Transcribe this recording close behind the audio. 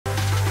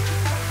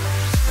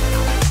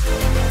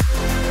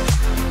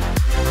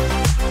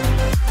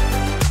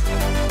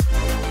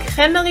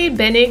Crèmerie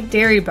Bennic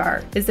Dairy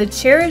Bar is a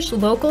cherished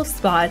local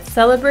spot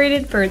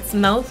celebrated for its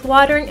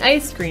mouth-watering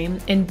ice cream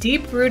and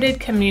deep-rooted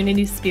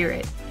community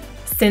spirit.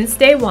 Since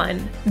day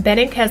one,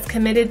 Bennic has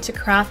committed to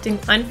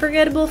crafting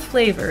unforgettable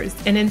flavors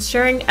and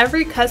ensuring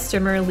every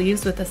customer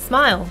leaves with a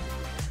smile.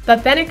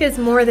 But Bennic is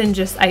more than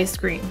just ice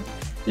cream.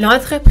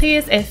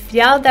 L'entreprise est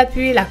fière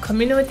d'appuyer la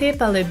communauté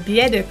par le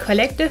biais de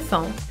collectes de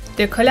fonds,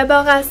 de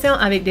collaborations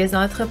avec des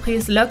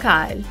entreprises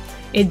locales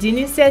et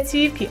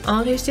d'initiatives qui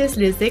enrichissent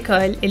les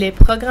écoles et les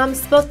programmes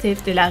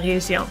sportifs de la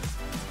région.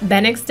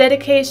 Bennic's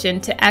dedication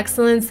to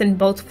excellence in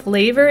both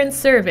flavor and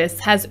service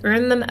has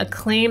earned them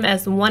acclaim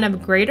as one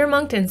of Greater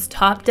Moncton's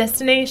top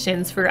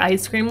destinations for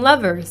ice cream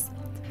lovers.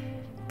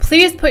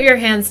 Please put your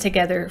hands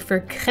together for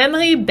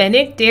Crèmerie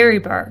Bennic Dairy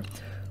Bar,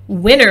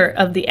 winner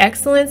of the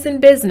Excellence in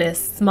Business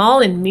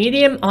Small and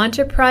Medium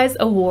Enterprise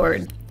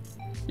Award.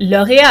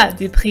 Lauréat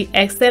du Prix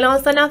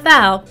Excellence en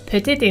Affaires,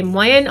 Petites et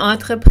moyennes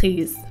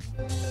entreprises.